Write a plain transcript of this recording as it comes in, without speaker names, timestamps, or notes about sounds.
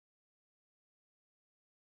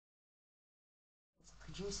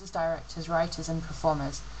producers, directors, writers, and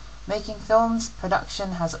performers. Making films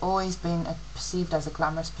production has always been perceived as a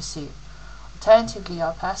glamorous pursuit. Alternatively,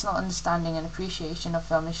 our personal understanding and appreciation of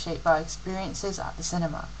film is shaped by experiences at the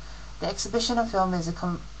cinema. The exhibition of film is a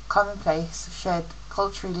commonplace, shared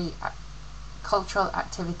cultural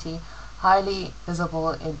activity, highly visible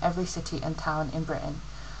in every city and town in Britain,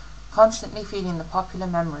 constantly feeding the popular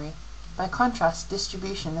memory. By contrast,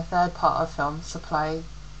 distribution, the third part of film supply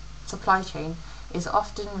chain, is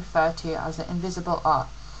often referred to as the invisible art,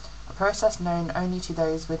 a process known only to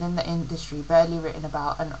those within the industry, barely written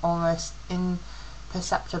about, and almost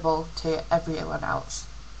imperceptible to everyone else.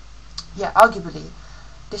 Yet arguably,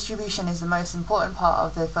 distribution is the most important part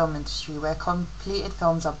of the film industry, where completed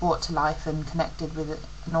films are brought to life and connected with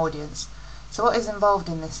an audience. So what is involved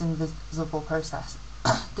in this invisible process?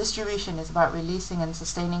 Distribution is about releasing and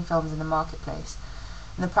sustaining films in the marketplace.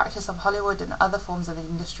 In the practice of Hollywood and other forms of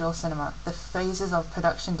industrial cinema, the phases of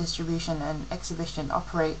production, distribution, and exhibition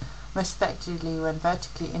operate most effectively when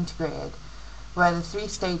vertically integrated, where the three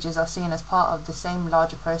stages are seen as part of the same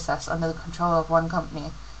larger process under the control of one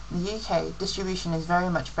company. In the UK, distribution is very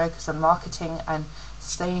much focused on marketing and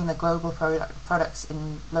sustaining the global products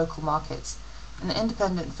in local markets. In the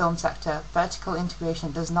independent film sector, vertical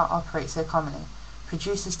integration does not operate so commonly.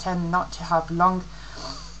 Producers tend not to have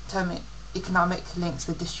long-term economic links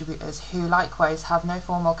with distributors, who likewise have no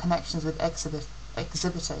formal connections with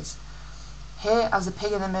exhibitors. Here, as a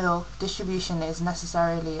pig in the middle, distribution is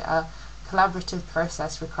necessarily a collaborative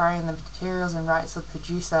process requiring the materials and rights of the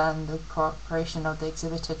producer and the cooperation of the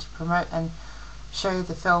exhibitor to promote and show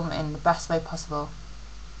the film in the best way possible.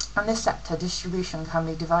 In this sector, distribution can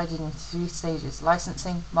be divided into three stages: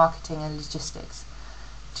 licensing, marketing, and logistics.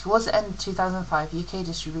 Towards the end of 2005, UK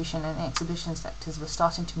distribution and exhibition sectors were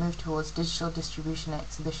starting to move towards digital distribution and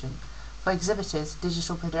exhibition. For exhibitors,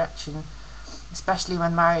 digital production, especially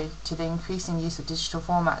when married to the increasing use of digital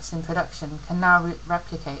formats in production, can now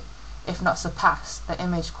replicate, if not surpass, the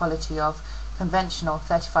image quality of conventional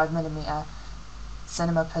 35mm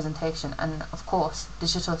cinema presentation, and of course,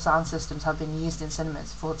 digital sound systems have been used in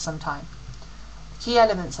cinemas for some time. The key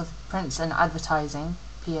elements of prints and advertising,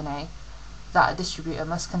 P&A, that a distributor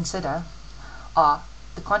must consider are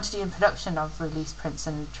the quantity and production of released prints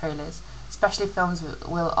and trailers. Specialized films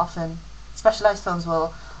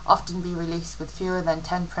will often be released with fewer than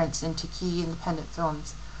 10 prints into key independent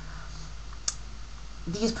films.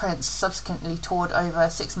 These prints subsequently toured over a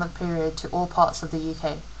 6-month period to all parts of the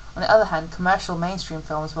UK. On the other hand, commercial mainstream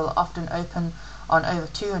films will often open on over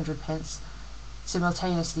 200 prints,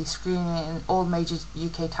 simultaneously screening in all major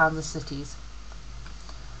UK towns and cities.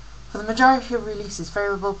 For the majority of releases,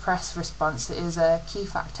 favourable press response is a key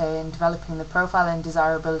factor in developing the profile and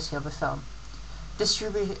desirability of a film.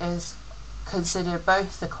 Distributors consider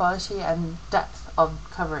both the quality and depth of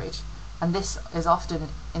coverage, and this is often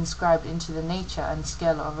inscribed into the nature and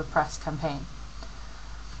scale of a press campaign.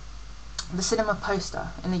 The cinema poster.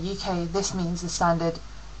 In the UK, this means the standard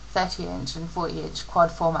 30-inch and 40-inch quad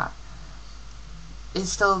format is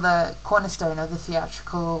still the cornerstone of the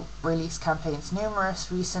theatrical release campaigns. Numerous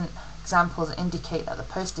recent examples indicate that the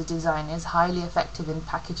poster design is highly effective in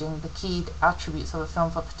packaging the key attributes of a film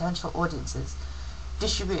for potential audiences.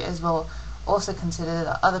 Distributors will also consider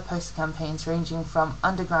the other poster campaigns, ranging from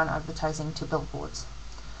underground advertising to billboards.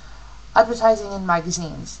 Advertising in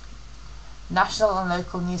magazines. National and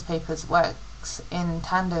local newspapers works in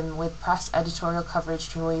tandem with press editorial coverage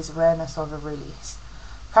to raise awareness of a release.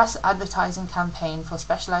 Press advertising campaign for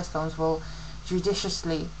specialized films will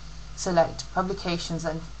judiciously select publications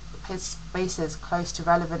and spaces close to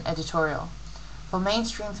relevant editorial. For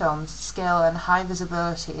mainstream films, scale and high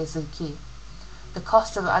visibility is the key. The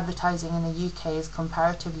cost of advertising in the UK is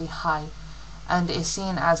comparatively high and is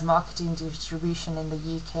seen as marketing distribution in the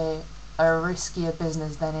UK a riskier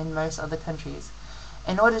business than in most other countries.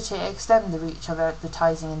 In order to extend the reach of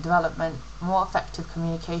advertising and development more effective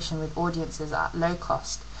communication with audiences at low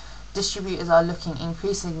cost, distributors are looking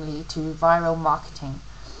increasingly to viral marketing,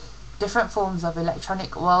 different forms of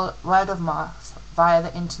electronic word of mouth via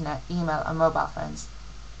the internet, email, and mobile phones.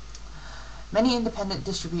 Many independent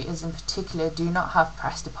distributors in particular do not have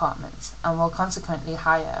press departments and will consequently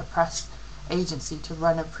hire a press agency to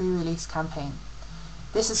run a pre-release campaign.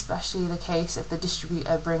 This is especially the case if the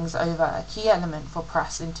distributor brings over a key element for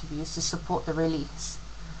press interviews to support the release.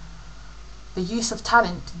 The use of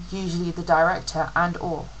talent, usually the director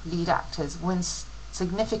and/or lead actors, wins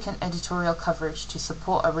significant editorial coverage to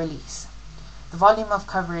support a release. The volume of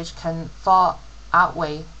coverage can far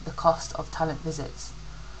outweigh the cost of talent visits.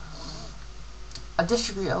 A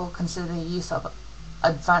distributor will consider the use of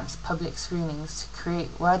advanced public screenings to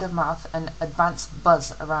create word of mouth and advanced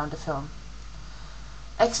buzz around a film.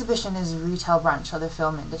 Exhibition is a retail branch of the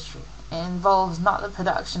film industry. It involves not the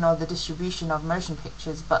production or the distribution of motion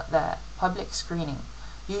pictures, but their public screening,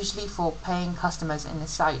 usually for paying customers in a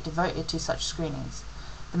site devoted to such screenings.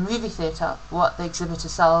 The movie theatre, what the exhibitor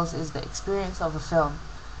sells is the experience of a film,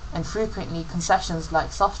 and frequently concessions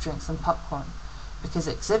like soft drinks and popcorn, because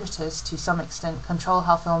exhibitors, to some extent, control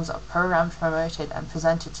how films are programmed, promoted, and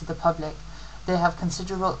presented to the public. They have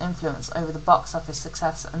considerable influence over the box office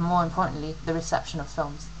success and, more importantly, the reception of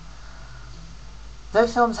films. Though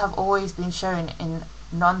films have always been shown in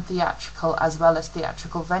non-theatrical as well as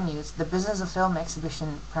theatrical venues, the business of film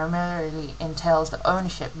exhibition primarily entails the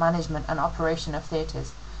ownership, management, and operation of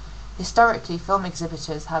theatres. Historically, film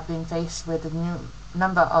exhibitors have been faced with a new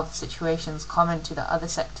number of situations common to the other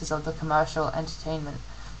sectors of the commercial entertainment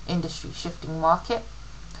industry: shifting market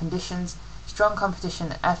conditions, strong competition,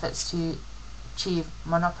 and efforts to achieve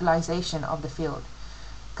monopolization of the field,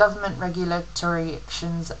 government regulatory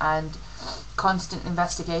actions, and constant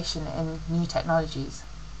investigation in new technologies.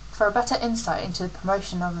 For a better insight into the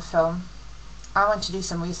promotion of a film, I went to do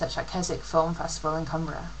some research at Keswick Film Festival in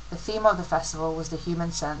Cumbria. The theme of the festival was the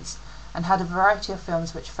human sense, and had a variety of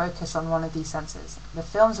films which focus on one of these senses. The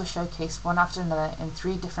films were showcased one after another in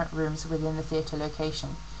 3 different rooms within the theatre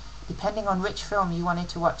location. Depending on which film you wanted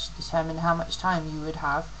to watch determined how much time you would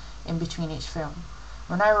have in between each film.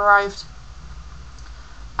 When I arrived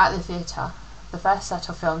at the theatre, the first set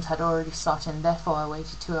of films had already started, and therefore I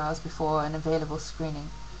waited 2 hours before an available screening.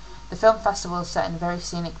 The film festival is set in a very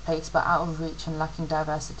scenic place, but out of reach and lacking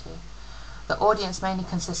diversity. The audience mainly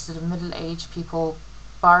consisted of middle-aged people,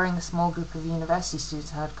 barring a small group of university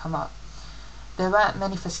students who had come up. There weren't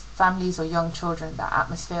many families or young children. The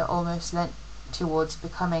atmosphere almost lent towards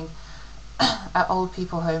becoming an old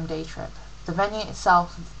people home day trip. The venue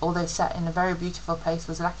itself, although set in a very beautiful place,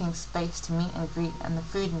 was lacking space to meet and greet, and the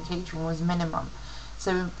food and catering was minimum.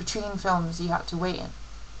 So between films you had to wait, and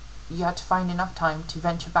you had to find enough time to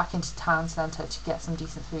venture back into town centre to get some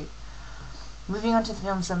decent food. Moving on to the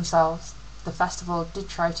films themselves, the festival did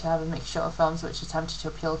try to have a mixture of films which attempted to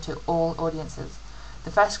appeal to all audiences. The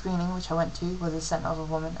first screening, which I went to, was The Scent of a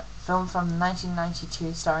Woman, a film from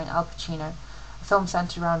 1992 starring Al Pacino, a film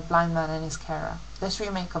centered around a blind man and his carer. This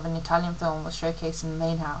remake of an Italian film was showcased in the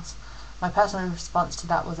main house. My personal response to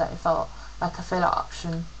that was that it felt like a filler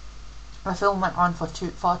option. The film went on for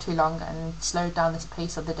far too long and slowed down the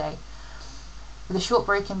pace of the day. With a short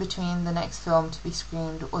break in between, the next film to be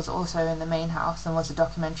screened was also in the main house and was a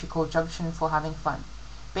documentary called Junction for Having Fun.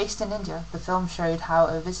 Based in India, the film showed how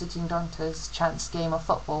a visiting doctor's chance game of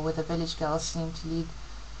football with the village girls seemed to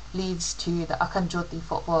leads to the Akhand Jyoti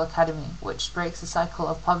Football Academy, which breaks the cycle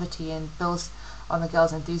of poverty and builds on the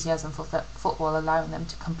girls' enthusiasm for football, allowing them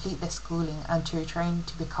to complete their schooling and to train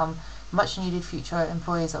to become much-needed future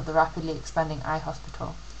employees of the rapidly expanding eye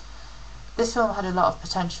hospital. This film had a lot of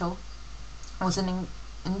potential. It was an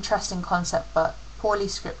interesting concept, but poorly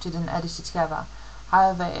scripted and edited together.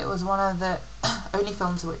 However, it was one of the only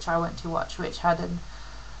films which I went to watch which had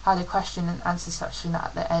a question and answer section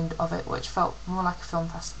at the end of it, which felt more like a film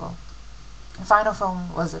festival. The final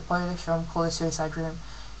film was a Polish film called The Suicide Room,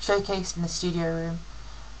 showcased in the studio room.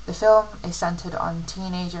 The film is centered on a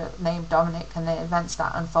teenager named Dominic and the events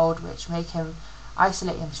that unfold, which make him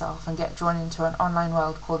isolate himself and get drawn into an online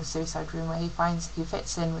world called The Suicide Room, where he finds he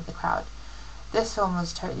fits in with the crowd. This film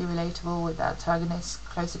was totally relatable, with the antagonist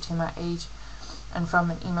closer to my age and from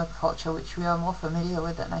an emo culture which we are more familiar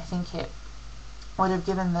with, and I think it would have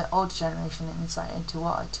given the older generation an insight into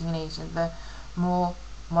what a teenage and the more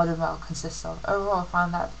modern world consists of. Overall, I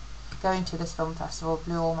found that going to this film festival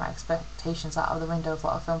blew all my expectations out of the window of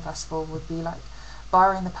what a film festival would be like.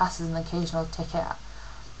 Barring the passes and occasional ticket,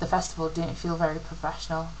 the festival didn't feel very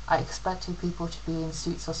professional. I expected people to be in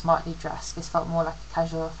suits or smartly dressed. This felt more like a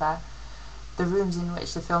casual affair. The rooms in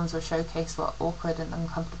which the films were showcased were awkward and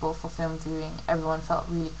uncomfortable for film viewing. Everyone felt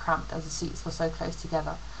really cramped as the seats were so close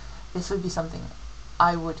together. This would be something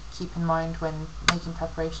I would keep in mind when making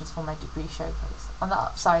preparations for my degree showcase. On the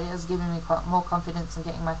upside, it has given me more confidence in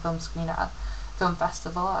getting my film screened at a film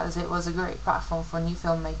festival, as it was a great platform for new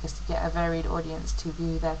filmmakers to get a varied audience to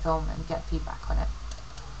view their film and get feedback on it.